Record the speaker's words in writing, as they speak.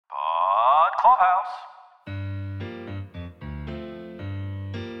Clubhouse.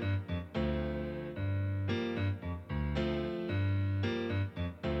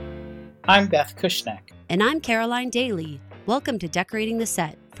 I'm Beth Kushnick. And I'm Caroline Daly. Welcome to Decorating the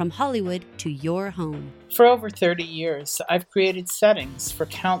Set, from Hollywood to your home. For over 30 years, I've created settings for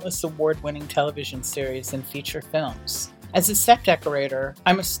countless award-winning television series and feature films. As a set decorator,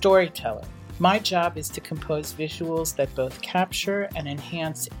 I'm a storyteller. My job is to compose visuals that both capture and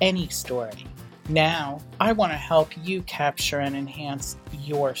enhance any story. Now, I want to help you capture and enhance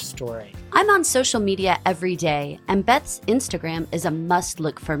your story. I'm on social media every day, and Beth's Instagram is a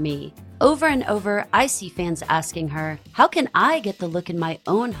must-look for me. Over and over, I see fans asking her, how can I get the look in my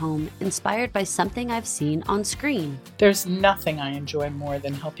own home inspired by something I've seen on screen? There's nothing I enjoy more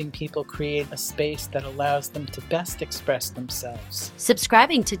than helping people create a space that allows them to best express themselves.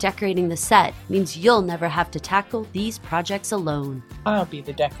 Subscribing to Decorating the Set means you'll never have to tackle these projects alone. I'll be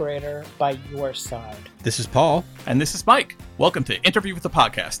the decorator by your side. This is Paul. And this is Mike. Welcome to Interview with the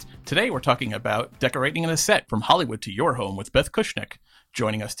Podcast. Today we're talking about decorating in a set from Hollywood to your home with Beth Kushnick.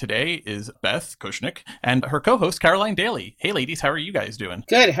 Joining us today is Beth Kushnick and her co-host Caroline Daly. Hey ladies, how are you guys doing?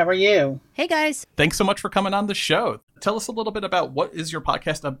 Good, how are you? Hey guys. Thanks so much for coming on the show. Tell us a little bit about what is your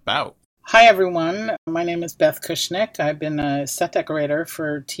podcast about? Hi everyone, my name is Beth Kushnick. I've been a set decorator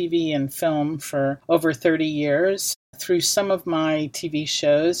for TV and film for over 30 years. Through some of my TV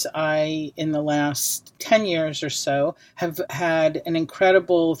shows, I, in the last 10 years or so, have had an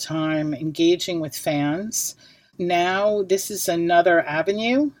incredible time engaging with fans. Now, this is another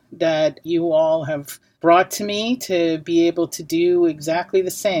avenue that you all have brought to me to be able to do exactly the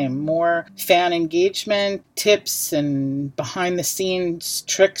same. More fan engagement, tips, and behind-the-scenes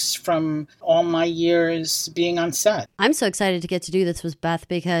tricks from all my years being on set. I'm so excited to get to do this with Beth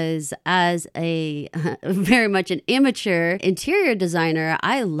because as a very much an amateur interior designer,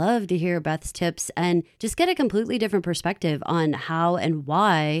 I love to hear Beth's tips and just get a completely different perspective on how and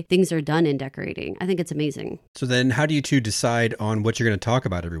why things are done in decorating. I think it's amazing. So then how do you two decide on what you're going to talk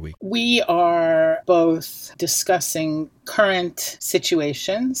about every week? We are both discussing current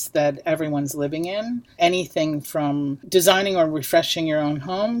situations that everyone's living in. Anything from designing or refreshing your own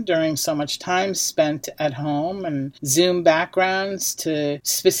home during so much time spent at home and Zoom backgrounds to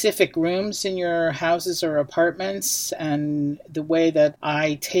specific rooms in your houses or apartments, and the way that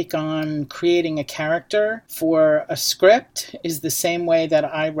I take on creating a character for a script is the same way that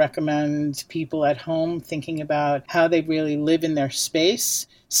I recommend people at home thinking about how they really live in their space.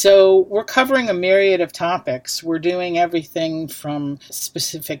 So we're covering a myriad of topics. We're doing everything from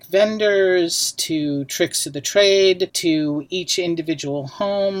specific vendors to tricks of the trade to each individual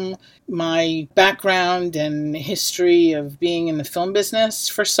home, my background and history of being in the film business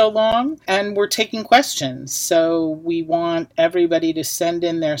for so long, and we're taking questions. So we want everybody to send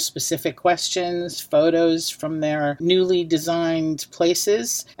in their specific questions, photos from their newly designed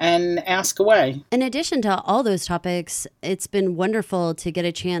places, and ask away. In addition to all those topics, it's been wonderful to get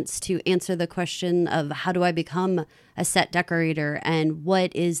a chance to answer the question of how do I become a set decorator and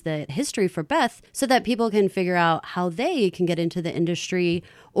what is the history for Beth so that people can figure out how they can get into the industry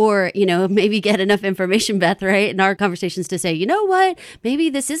or, maybe get enough information, Beth, right, in our conversations to say, you know what, maybe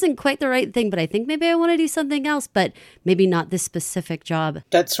this isn't quite the right thing, but I think maybe I want to do something else, but maybe not this specific job.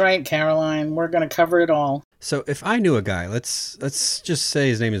 That's right, Caroline. We're going to cover it all. So if I knew a guy, let's just say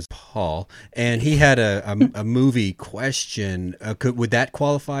his name is Paul, and he had a movie question, would that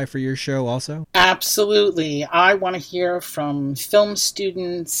qualify for your show also? Absolutely. I want to hear from film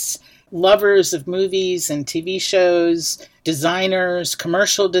students, lovers of movies and TV shows, designers,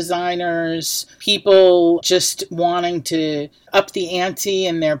 commercial designers, people just wanting to up the ante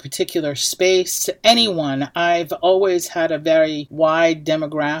in their particular space. Anyone. I've always had a very wide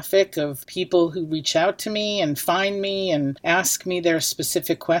demographic of people who reach out to me and find me and ask me their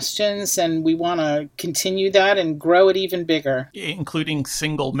specific questions, and we want to continue that and grow it even bigger. Including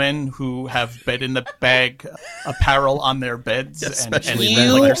single men who have bed-in-the-bag apparel on their beds and like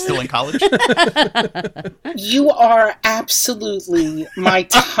they're still in college. You are absolutely my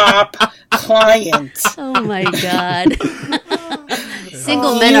top client. Oh my God.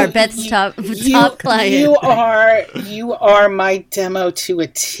 Single men are Beth's top client. You are my demo to a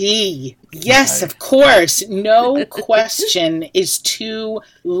T. Yes, of course. No question is too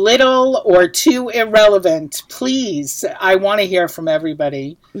little or too irrelevant. Please, I want to hear from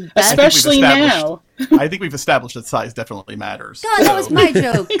everybody, especially now. I think we've established that size definitely matters. God, that was my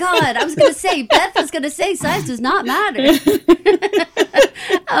joke. God, I was going to say, Beth was going to say size does not matter.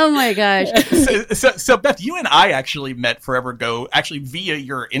 Oh my gosh. So Beth, you and I actually met forever ago, actually via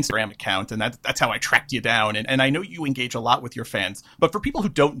your Instagram account, and that's how I tracked you down. And I know you engage a lot with your fans. But for people who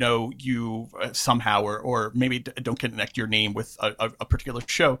don't know you somehow, or maybe don't connect your name with a particular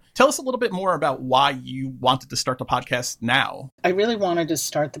show, tell us a little bit more about why you wanted to start the podcast now. I really wanted to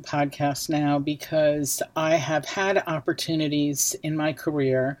start the podcast now because I have had opportunities in my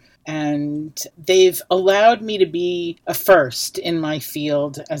career, and they've allowed me to be a first in my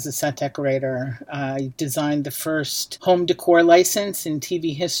field as a set decorator. I designed the first home decor license in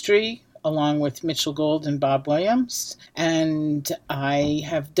TV history, along with Mitchell Gold and Bob Williams. And I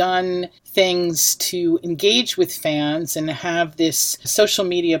have done things to engage with fans and have this social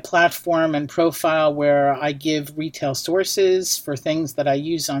media platform and profile where I give retail sources for things that I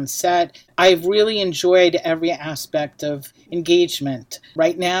use on set. I've really enjoyed every aspect of engagement.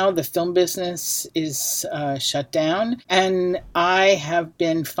 Right now, the film business is shut down, and I have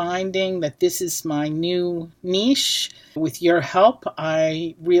been finding that this is my new niche. With your help,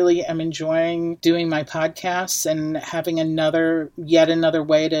 I really am enjoying doing my podcasts and having yet another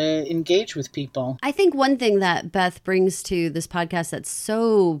way to engage with people. I think one thing that Beth brings to this podcast that's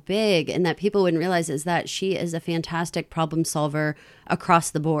so big and that people wouldn't realize is that she is a fantastic problem solver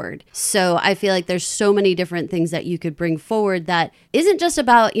across the board. So I feel like there's so many different things that you could bring forward that isn't just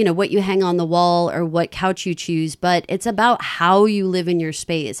about, what you hang on the wall or what couch you choose, but it's about how you live in your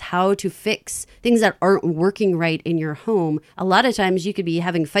space, how to fix things that aren't working right in your home. A lot of times you could be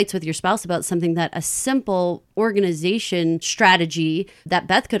having fights with your spouse about something that a simple organization strategy that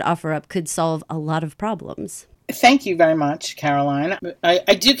Beth could offer up could solve a lot of problems. Thank you very much, Caroline.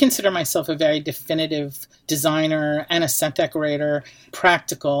 I do consider myself a very definitive designer and a set decorator,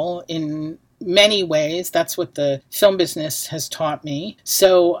 practical in many ways. That's what the film business has taught me.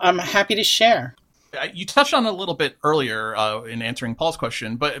 So I'm happy to share. You touched on it a little bit earlier in answering Paul's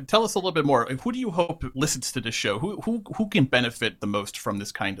question, but tell us a little bit more. Who do you hope listens to this show? Who can benefit the most from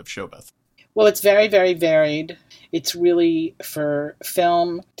this kind of show, Beth? Well, it's very, very varied. It's really for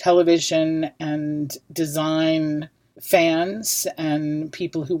film, television, and design fans and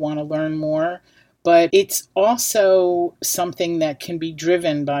people who want to learn more. But it's also something that can be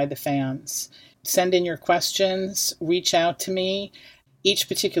driven by the fans. Send in your questions, reach out to me. Each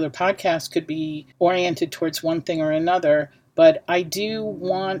particular podcast could be oriented towards one thing or another, but I do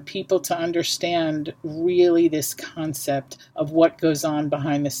want people to understand really this concept of what goes on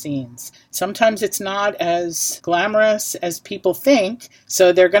behind the scenes. Sometimes it's not as glamorous as people think,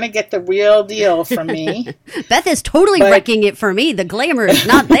 so they're going to get the real deal from me. Beth is totally wrecking it for me. The glamour is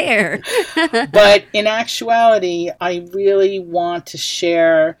not there. But in actuality, I really want to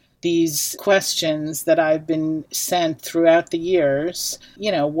share these questions that I've been sent throughout the years.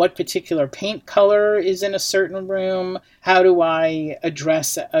 What particular paint color is in a certain room? How do I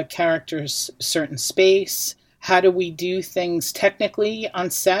address a character's certain space? How do we do things technically on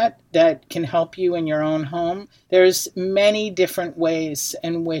set that can help you in your own home? There's many different ways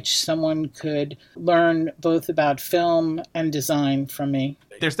in which someone could learn both about film and design from me.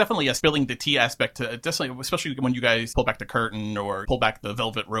 There's definitely a spilling the tea aspect to it, especially when you guys pull back the curtain or pull back the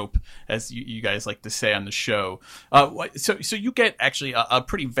velvet rope, as you guys like to say on the show. So you get actually a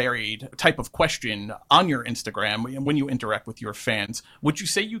pretty varied type of question on your Instagram when you interact with your fans. Would you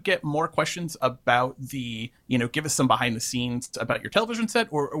say you get more questions about give us some behind the scenes about your television set,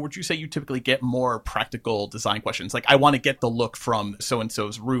 or would you say you typically get more practical design questions? Like, I want to get the look from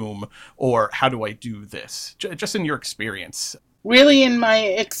so-and-so's room, or how do I do this? Just in your experience. Really, in my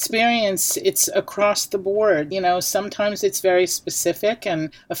experience, it's across the board. Sometimes it's very specific,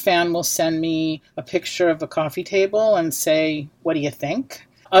 and a fan will send me a picture of a coffee table and say, what do you think?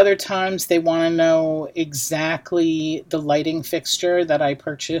 Other times they want to know exactly the lighting fixture that I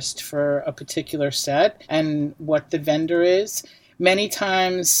purchased for a particular set and what the vendor is. Many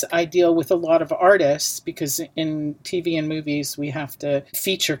times I deal with a lot of artists because in TV and movies we have to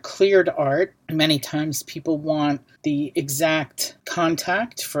feature cleared art. Many times people want the exact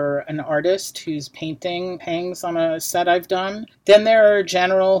contact for an artist whose painting hangs on a set I've done. Then there are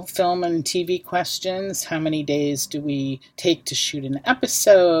general film and TV questions. How many days do we take to shoot an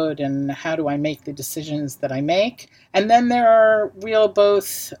episode, and how do I make the decisions that I make? And then there are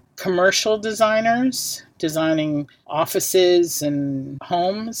both commercial designers designing offices and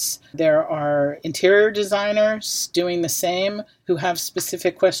homes. There are interior designers doing the same who have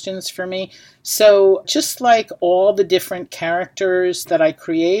specific questions for me. So just like all the different characters that I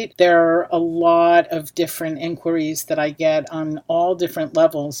create, there are a lot of different inquiries that I get on all different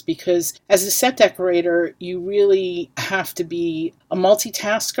levels, because as a set decorator, you really have to be a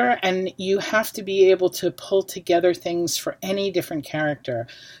multitasker, and you have to be able to pull together things for any different character.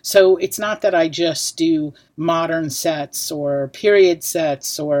 So it's not that I just do modern sets or period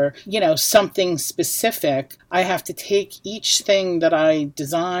sets or, something specific. I have to take each thing that I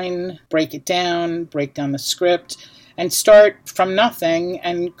design, break down the script, and start from nothing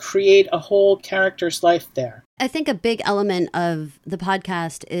and create a whole character's life there. I think a big element of the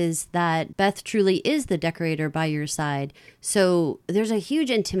podcast is that Beth truly is the decorator by your side. So there's a huge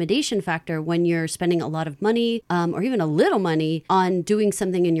intimidation factor when you're spending a lot of money or even a little money on doing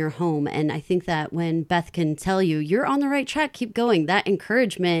something in your home. And I think that when Beth can tell you, you're on the right track, keep going, that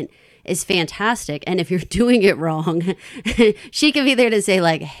encouragement is fantastic. And if you're doing it wrong, she can be there to say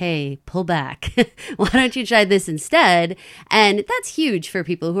like, hey, pull back. Why don't you try this instead? And that's huge for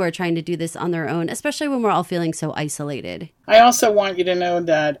people who are trying to do this on their own, especially when we're all feeling so isolated. I also want you to know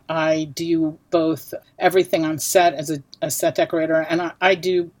that I do both everything on set as a set decorator, and I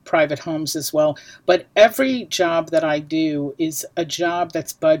do private homes as well. But every job that I do is a job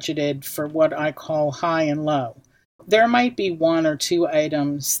that's budgeted for what I call high and low. There might be one or two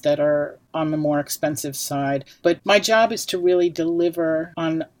items that are on the more expensive side, but my job is to really deliver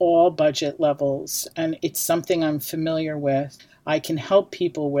on all budget levels, and it's something I'm familiar with. I can help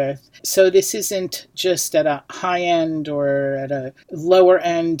people with. So this isn't just at a high end or at a lower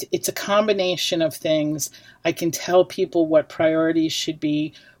end. It's a combination of things. I can tell people what priorities should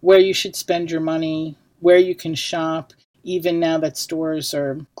be, where you should spend your money, where you can shop, even now that stores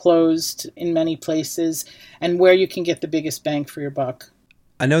are closed in many places, and where you can get the biggest bang for your buck.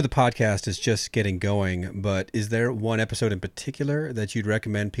 I know the podcast is just getting going, but is there one episode in particular that you'd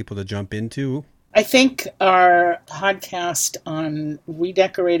recommend people to jump into? I think our podcast on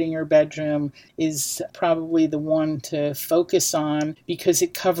redecorating your bedroom is probably the one to focus on, because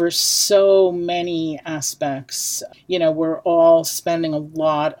it covers so many aspects. We're all spending a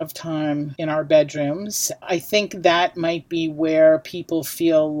lot of time in our bedrooms. I think that might be where people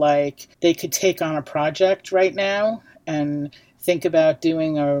feel like they could take on a project right now and think about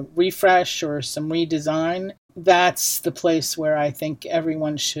doing a refresh or some redesign. That's the place where I think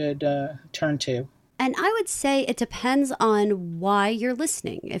everyone should turn to. And I would say it depends on why you're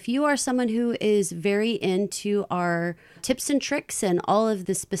listening. If you are someone who is very into our tips and tricks and all of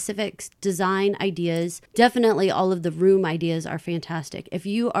the specific design ideas, definitely all of the room ideas are fantastic. If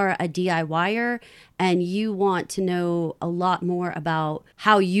you are a DIYer and you want to know a lot more about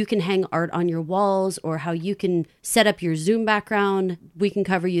how you can hang art on your walls or how you can set up your Zoom background, we can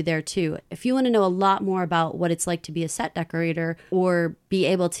cover you there too. If you want to know a lot more about what it's like to be a set decorator or be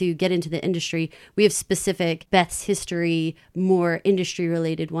able to get into the industry, we have specific Beth's History, more industry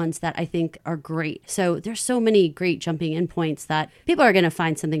related ones that I think are great. So there's so many great jumping in points that people are going to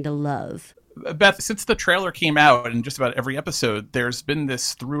find something to love. Beth, since the trailer came out in just about every episode, there's been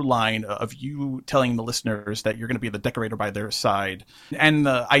this through line of you telling the listeners that you're going to be the decorator by their side. And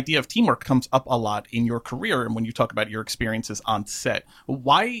the idea of teamwork comes up a lot in your career and when you talk about your experiences on set.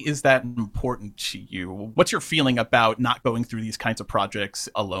 Why is that important to you? What's your feeling about not going through these kinds of projects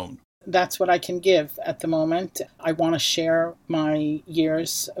alone? That's what I can give at the moment. I want to share my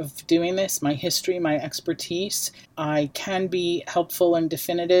years of doing this, my history, my expertise. I can be helpful and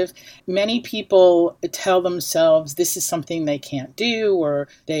definitive. Many people tell themselves this is something they can't do or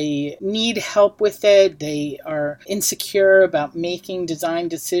they need help with it. They are insecure about making design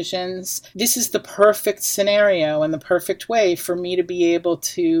decisions. This is the perfect scenario and the perfect way for me to be able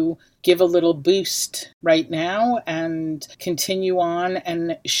to give a little boost right now and continue on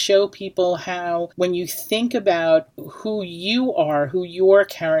and show people how when you think about who you are, who your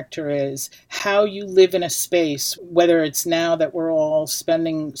character is, how you live in a space, whether it's now that we're all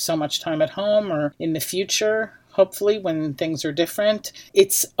spending so much time at home or in the future, hopefully when things are different.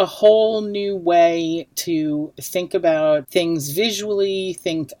 It's a whole new way to think about things visually,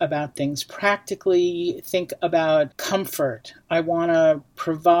 think about things practically, think about comfort. I want to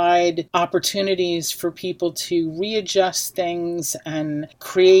provide opportunities for people to readjust things and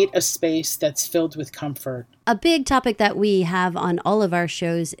create a space that's filled with comfort. A big topic that we have on all of our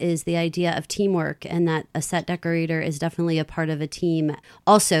shows is the idea of teamwork, and that a set decorator is definitely a part of a team.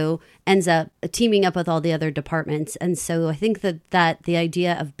 Also ends up teaming up with all the other departments. And so I think that the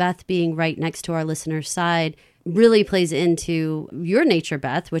idea of Beth being right next to our listener's side really plays into your nature,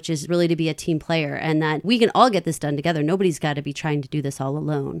 Beth, which is really to be a team player and that we can all get this done together. Nobody's got to be trying to do this all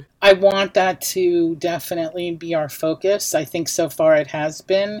alone. I want that to definitely be our focus. I think so far it has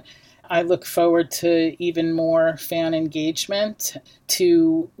been. I look forward to even more fan engagement,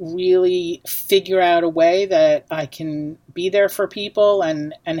 to really figure out a way that I can be there for people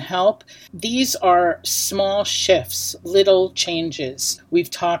and help. These are small shifts, little changes. We've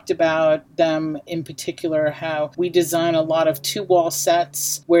talked about them in particular, how we design a lot of 2-wall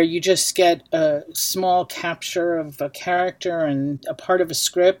sets where you just get a small capture of a character and a part of a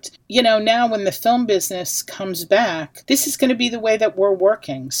script. You know, now when the film business comes back, this is going to be the way that we're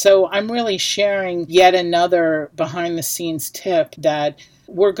working. So I'm really sharing yet another behind the scenes tip that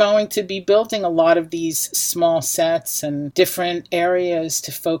we're going to be building a lot of these small sets and different areas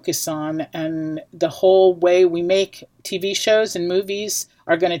to focus on, and the whole way we make TV shows and movies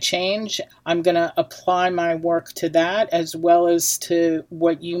are going to change. I'm going to apply my work to that as well as to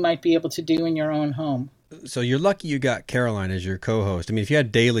what you might be able to do in your own home. So you're lucky you got Caroline as your co-host. I mean, if you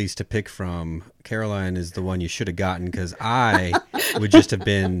had dailies to pick from, Caroline is the one you should have gotten, because I would just have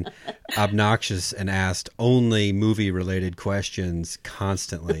been obnoxious and asked only movie-related questions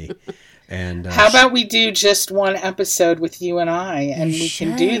constantly. And how about we do just one episode with you and I, and we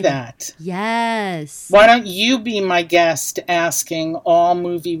can do that? Yes. Why don't you be my guest asking all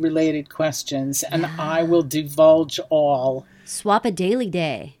movie-related questions, and I will divulge all. Swap a daily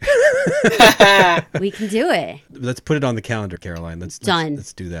day. We can do it. Let's put it on the calendar, Caroline. Let's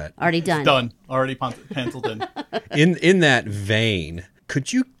do that. Already done. It's done. Already penciled in. In that vein,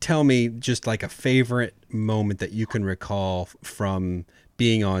 could you tell me just like a favorite moment that you can recall from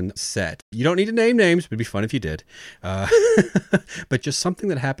being on set? You don't need to name names. It'd be fun if you did. But just something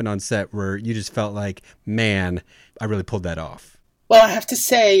that happened on set where you just felt like, man, I really pulled that off. Well, I have to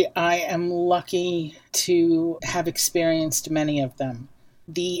say I am lucky to have experienced many of them.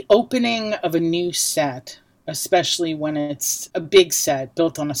 The opening of a new set, especially when it's a big set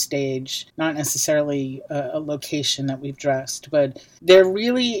built on a stage, not necessarily a location that we've dressed, but there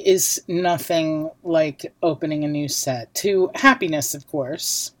really is nothing like opening a new set. To happiness, of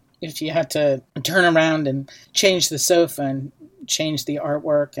course. If you had to turn around and change the sofa and change the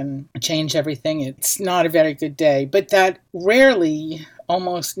artwork and change everything, it's not a very good day. But that rarely,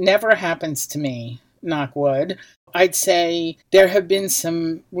 almost never happens to me, knock wood. I'd say there have been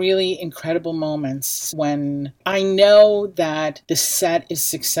some really incredible moments when I know that the set is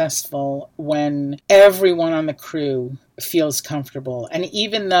successful when everyone on the crew feels comfortable. And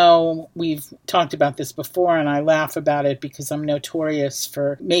even though we've talked about this before, and I laugh about it because I'm notorious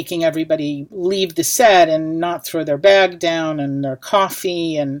for making everybody leave the set and not throw their bag down and their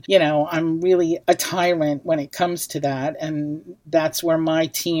coffee, and, you know, I'm really a tyrant when it comes to that. And that's where my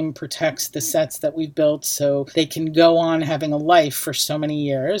team protects the sets that we've built so they can go on having a life for so many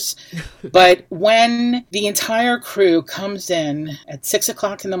years. But when the entire crew comes in at 6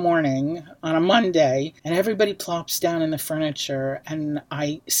 o'clock in the morning on a Monday and everybody plops down in the furniture, and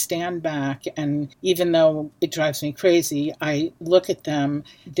I stand back, and even though it drives me crazy, I look at them,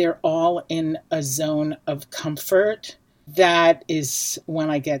 they're all in a zone of comfort. That is when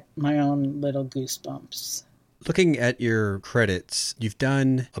I get my own little goosebumps. Looking at your credits, you've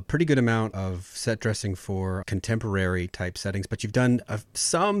done a pretty good amount of set dressing for contemporary type settings, but you've done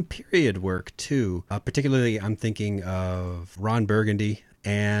some period work too. Particularly, I'm thinking of Ron Burgundy.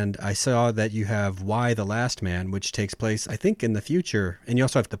 And I saw that you have Y: The Last Man, which takes place, I think, in the future. And you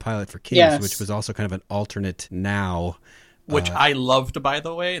also have the pilot for Kings, yes, which was also kind of an alternate now. Which I loved, by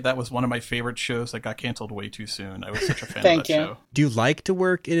the way. That was one of my favorite shows that got canceled way too soon. I was such a fan of that show. Do you like to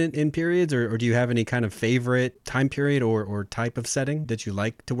work in periods, or do you have any kind of favorite time period or type of setting that you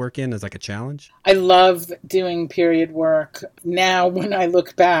like to work in as like a challenge? I love doing period work. Now, when I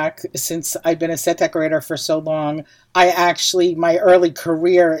look back, since I've been a set decorator for so long, my early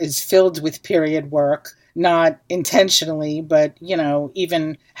career is filled with period work. Not intentionally, but, you know,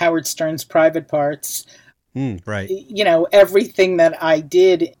 even Howard Stern's Private Parts. Right. You know, everything that I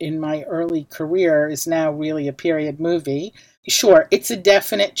did in my early career is now really a period movie. Sure, it's a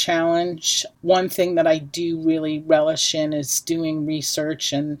definite challenge. One thing that I do really relish in is doing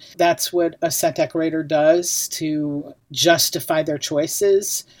research, and that's what a set decorator does to justify their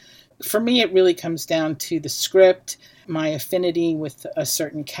choices. For me, it really comes down to the script, my affinity with a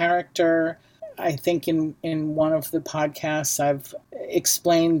certain character. I think in one of the podcasts, I've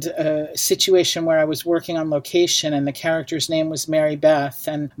explained a situation where I was working on location and the character's name was Mary Beth,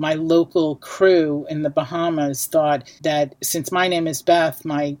 and my local crew in the Bahamas thought that since my name is Beth,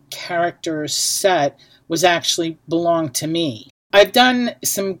 my character's set was actually belonged to me. I've done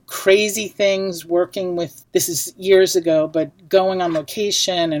some crazy things working with, this is years ago, but going on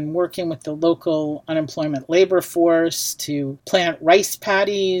location and working with the local unemployment labor force to plant rice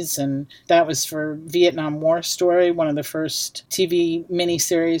paddies. And that was for Vietnam War Story, one of the first TV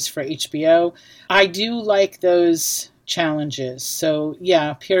miniseries for HBO. I do like those challenges. So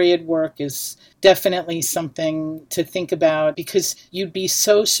yeah, period work is definitely something to think about because you'd be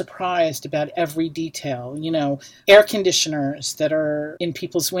so surprised about every detail. You know, air conditioners that are in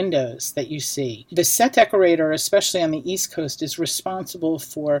people's windows that you see. The set decorator, especially on the East Coast, is responsible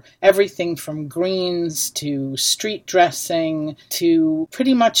for everything from greens to street dressing to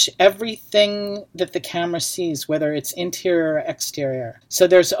pretty much everything that the camera sees, whether it's interior or exterior. So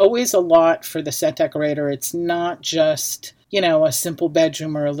there's always a lot for the set decorator. It's not just a simple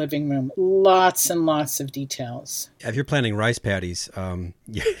bedroom or a living room. Lots and lots of details. If you're planning rice paddies,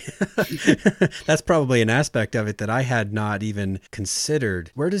 that's probably an aspect of it that I had not even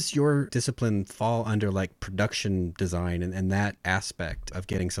considered. Where does your discipline fall under like production design and that aspect of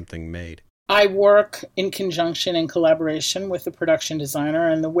getting something made? I work in conjunction and collaboration with the production designer,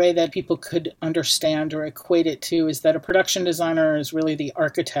 and the way that people could understand or equate it to is that a production designer is really the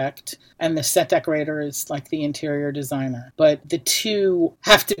architect and the set decorator is like the interior designer. But the two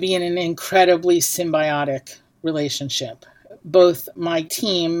have to be in an incredibly symbiotic relationship. Both my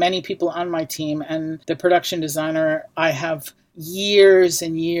team, many people on my team, and the production designer, I have years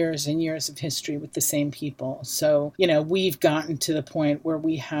and years and years of history with the same people. So, we've gotten to the point where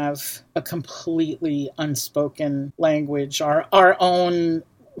we have a completely unspoken language, our own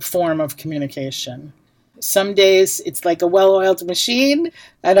form of communication. Some days it's like a well-oiled machine,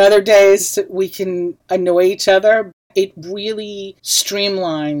 and other days we can annoy each other. It really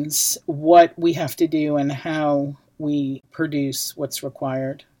streamlines what we have to do and how we produce what's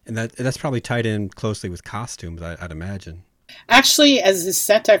required. And that's probably tied in closely with costumes, I'd imagine. Actually, as a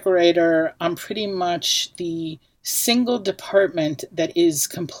set decorator, I'm pretty much the single department that is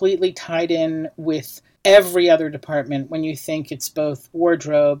completely tied in with every other department when you think it's both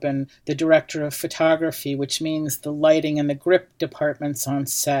wardrobe and the director of photography, which means the lighting and the grip departments on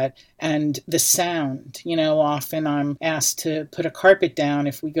set and the sound. Often I'm asked to put a carpet down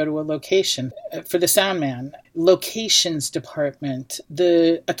if we go to a location for the sound man. Locations department,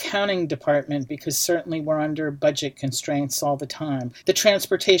 the accounting department, because certainly we're under budget constraints all the time. The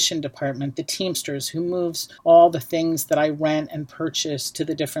transportation department, the Teamsters who moves all the things that I rent and purchase to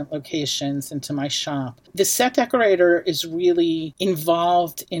the different locations and to my shop. The set decorator is really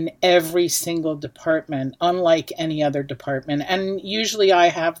involved in every single department, unlike any other department. And usually I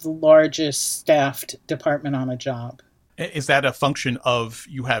have the largest staffed department on a job. Is that a function of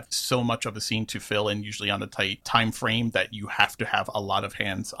you have so much of a scene to fill and usually on a tight time frame that you have to have a lot of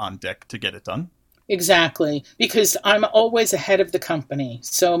hands on deck to get it done? Exactly, because I'm always ahead of the company.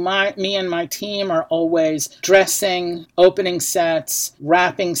 So me and my team are always dressing, opening sets,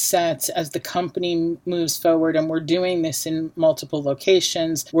 wrapping sets as the company moves forward. And we're doing this in multiple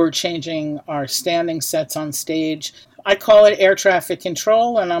locations. We're changing our standing sets on stage. I call it air traffic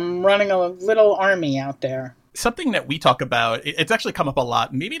control, and I'm running a little army out there. Something that we talk about, it's actually come up a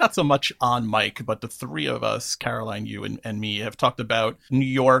lot, maybe not so much on mic, but the three of us, Caroline, you and me, have talked about New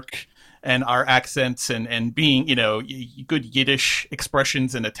York and our accents and being, good Yiddish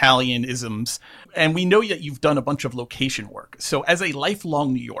expressions and Italian isms. And we know that you've done a bunch of location work. So as a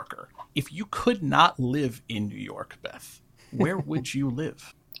lifelong New Yorker, if you could not live in New York, Beth, where would you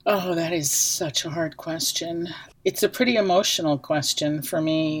live? Oh, that is such a hard question. It's a pretty emotional question for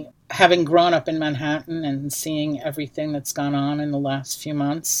me, having grown up in Manhattan and seeing everything that's gone on in the last few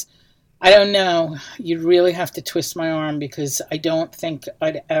months. I don't know. You'd really have to twist my arm because I don't think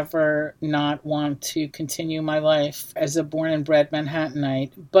I'd ever not want to continue my life as a born and bred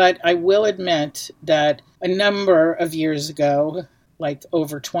Manhattanite. But I will admit that a number of years ago, like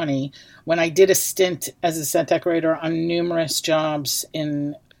over 20, when I did a stint as a set decorator on numerous jobs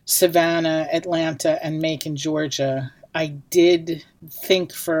in Savannah, Atlanta, and Macon, Georgia, I did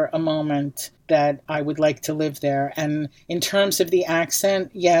think for a moment that I would like to live there. And in terms of the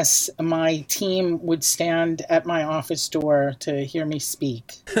accent, yes, my team would stand at my office door to hear me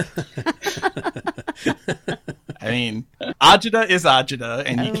speak. I mean, agita is agita,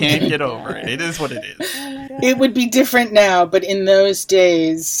 and you can't get over it. It is what it is. It would be different now, but in those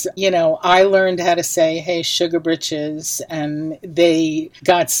days, I learned how to say, hey, sugar britches, and they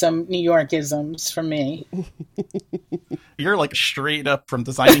got some New Yorkisms from me. You're like straight up from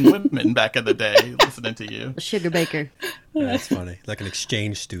Designing Women back in the day, listening to you. Sugar baker. That's funny. Like an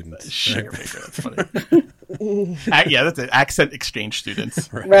exchange student. Sugar baker, that's funny. Yeah, that's it. Accent exchange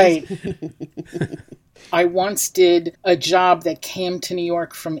students. Right. I once did a job that came to New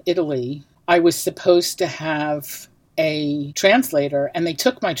York from Italy. I was supposed to have a translator, and they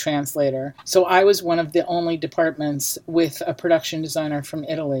took my translator. So I was one of the only departments with a production designer from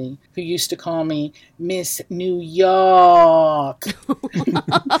Italy who used to call me Miss New York.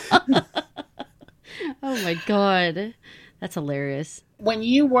 Oh my God. That's hilarious. When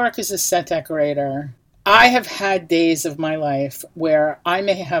you work as a set decorator, I have had days of my life where I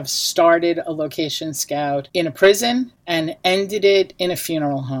may have started a location scout in a prison and ended it in a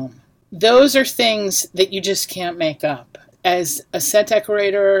funeral home. Those are things that you just can't make up. As a set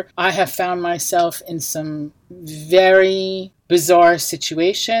decorator, I have found myself in some very bizarre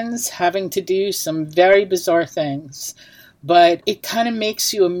situations, having to do some very bizarre things. But it kind of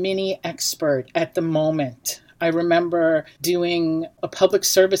makes you a mini expert at the moment. I remember doing a public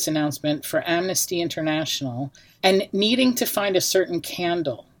service announcement for Amnesty International and needing to find a certain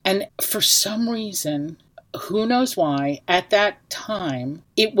candle. And for some reason, who knows why, at that time,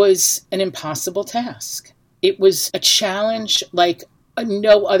 it was an impossible task. It was a challenge like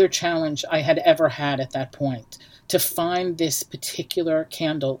no other challenge I had ever had at that point, to find this particular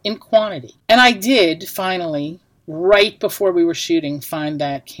candle in quantity. And I did finally, right before we were shooting, find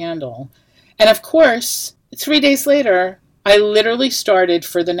that candle. And of course, 3 days later, I literally started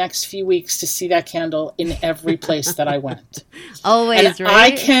for the next few weeks to see that candle in every place that I went. Always, and right?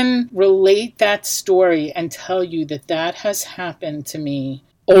 I can relate that story and tell you that that has happened to me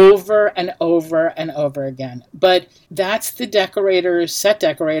over and over and over again. But that's the set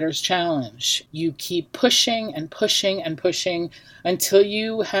decorator's challenge. You keep pushing and pushing and pushing until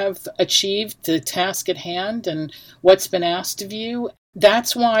you have achieved the task at hand and what's been asked of you.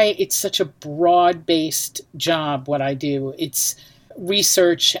 That's why it's such a broad-based job, what I do. It's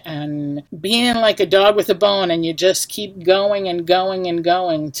research and being like a dog with a bone, and you just keep going and going and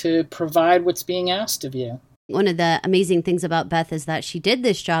going to provide what's being asked of you. One of the amazing things about Beth is that she did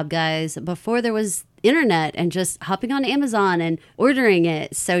this job, guys, before there was internet and just hopping on Amazon and ordering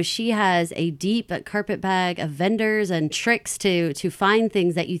it. So she has a deep carpet bag of vendors and tricks to find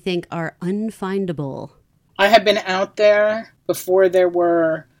things that you think are unfindable. I have been out there before there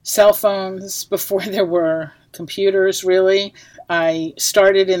were cell phones, before there were computers, really. I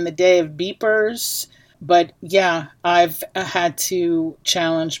started in the day of beepers. But yeah, I've had to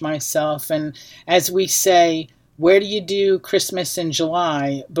challenge myself. And as we say, where do you do Christmas in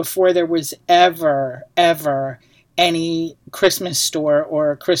July? Before there was ever any Christmas store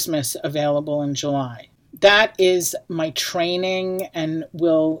or Christmas available in July. That is my training and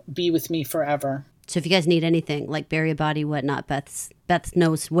will be with me forever. So if you guys need anything, like bury a body, whatnot, Beth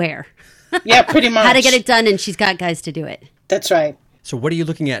knows where. Yeah, pretty much. How to get it done, and she's got guys to do it. That's right. So what are you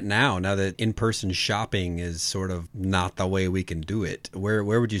looking at now that in-person shopping is sort of not the way we can do it? Where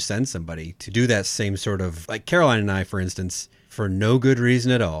would you send somebody to do that same sort of, like Caroline and I, for instance, for no good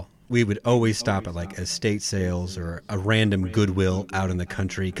reason at all, we would always stop at like estate sales or a random Goodwill out in the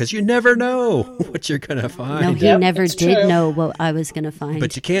country because you never know what you're going to find. No, he never did know what I was going to find.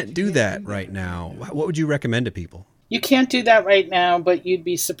 But you can't do that right now. What would you recommend to people? You can't do that right now, but you'd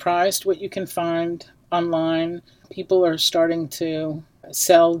be surprised what you can find online. People are starting to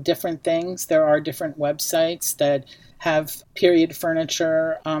sell different things. There are different websites that have period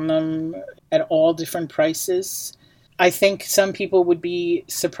furniture on them at all different prices. I think some people would be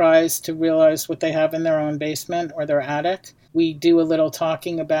surprised to realize what they have in their own basement or their attic. We do a little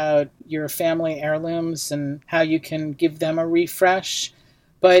talking about your family heirlooms and how you can give them a refresh.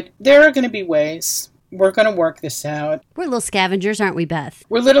 But there are going to be ways. We're going to work this out. We're little scavengers, aren't we, Beth?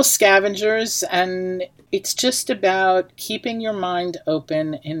 We're little scavengers, and it's just about keeping your mind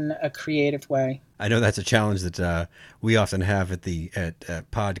open in a creative way. I know that's a challenge that we often have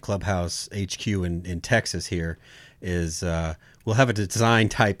at Pod Clubhouse HQ in Texas here is we'll have a design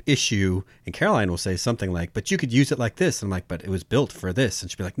type issue and Caroline will say something like, but you could use it like this. And I'm like, but it was built for this. And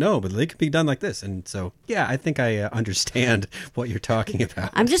she'll be like, no, but it could be done like this. And so, yeah, I think I understand what you're talking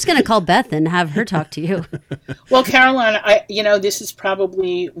about. I'm just going to call Beth and have her talk to you. Well, Caroline, this is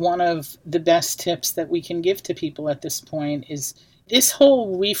probably one of the best tips that we can give to people at this point is this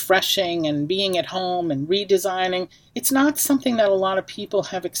whole refreshing and being at home and redesigning. It's not something that a lot of people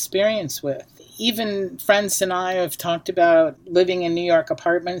have experience with. Even friends and I have talked about living in New York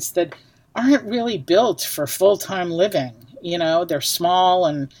apartments that aren't really built for full-time living. You know, they're small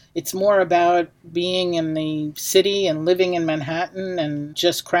and it's more about being in the city and living in Manhattan and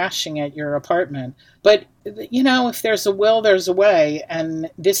just crashing at your apartment. But, if there's a will, there's a way. And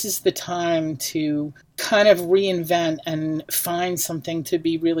this is the time to kind of reinvent and find something to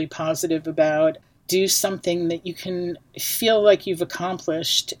be really positive about. Do something that you can feel like you've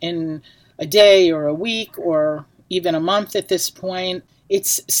accomplished in a day or a week or even a month at this point.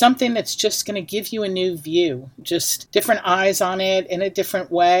 It's something that's just going to give you a new view, just different eyes on it in a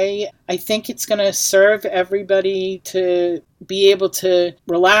different way. I think it's going to serve everybody to be able to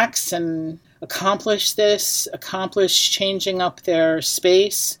relax and accomplish changing up their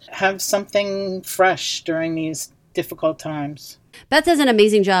space, have something fresh during these difficult times. Beth does an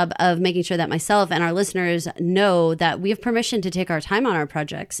amazing job of making sure that myself and our listeners know that we have permission to take our time on our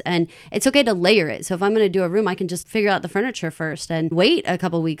projects, and it's okay to layer it. So if I'm going to do a room, I can just figure out the furniture first and wait a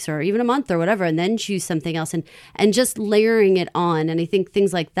couple weeks or even a month or whatever, and then choose something else, and just layering it on. And I think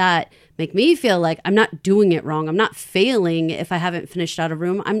things like that make me feel like I'm not doing it wrong. I'm not failing if I haven't finished out a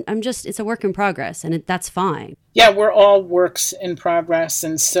room. I'm just, it's a work in progress, and that's fine. Yeah, we're all works in progress,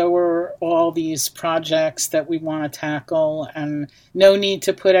 and so are all these projects that we want to tackle, and no need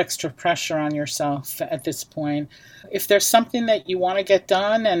to put extra pressure on yourself at this point. If there's something that you want to get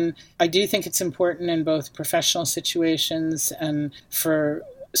done, and I do think it's important in both professional situations and for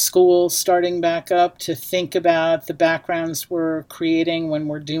school starting back up, to think about the backgrounds we're creating when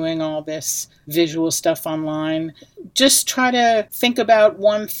we're doing all this visual stuff online. Just try to think about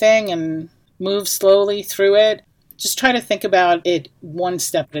one thing and move slowly through it. Just try to think about it one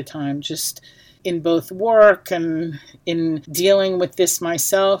step at a time. Just in both work and in dealing with this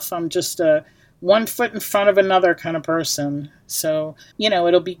myself, I'm just a one foot in front of another kind of person. So,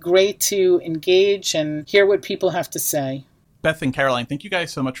 it'll be great to engage and hear what people have to say. Beth and Caroline, thank you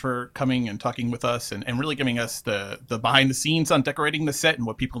guys so much for coming and talking with us and really giving us the behind the scenes on decorating the set and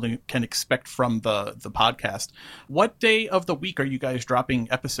what people can expect from the podcast. What day of the week are you guys dropping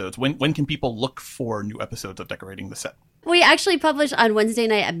episodes? When can people look for new episodes of Decorating the Set? We actually publish on Wednesday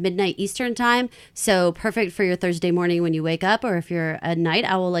night at midnight Eastern time, so perfect for your Thursday morning when you wake up, or if you're a night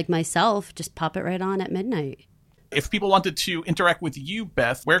owl like myself, just pop it right on at midnight. If people wanted to interact with you,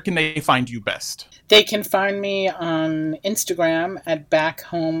 Beth, where can they find you best? They can find me on Instagram at Back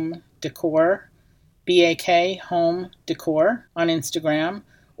Home Decor, BAK Home Decor on Instagram,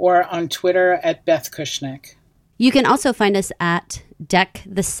 or on Twitter at Beth Kushnick. You can also find us at Deck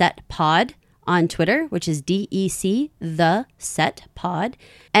the Set Pod on Twitter, which is DEC the Set Pod.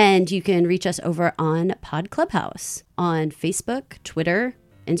 And you can reach us over on Pod Clubhouse on Facebook, Twitter,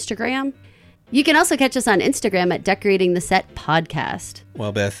 Instagram. You can also catch us on Instagram at Decorating the Set Podcast.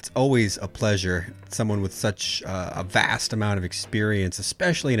 Well, Beth, it's always a pleasure. Someone with such a vast amount of experience,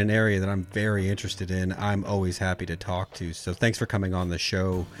 especially in an area that I'm very interested in, I'm always happy to talk to. So thanks for coming on the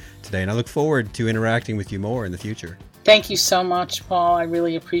show today, and I look forward to interacting with you more in the future. Thank you so much, Paul. I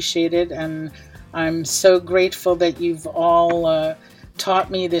really appreciate it, and I'm so grateful that you've all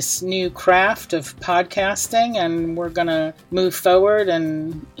taught me this new craft of podcasting, and we're going to move forward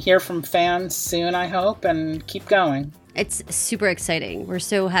and hear from fans soon, I hope, and keep going. It's super exciting. We're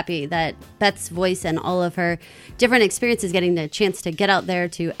so happy that Beth's voice and all of her different experiences getting the chance to get out there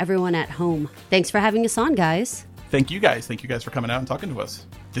to everyone at home. Thanks for having us on, guys. Thank you guys. Thank you guys for coming out and talking to us.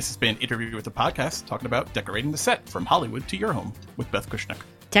 This has been Interview with the Podcast, talking about decorating the set from Hollywood to your home with Beth Kushnick.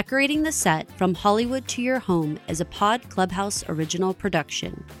 Decorating the Set from Hollywood to Your Home is a Pod Clubhouse original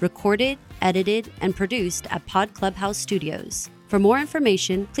production, recorded, edited, and produced at Pod Clubhouse Studios. For more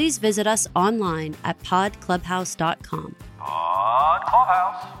information, please visit us online at podclubhouse.com. Pod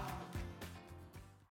Clubhouse.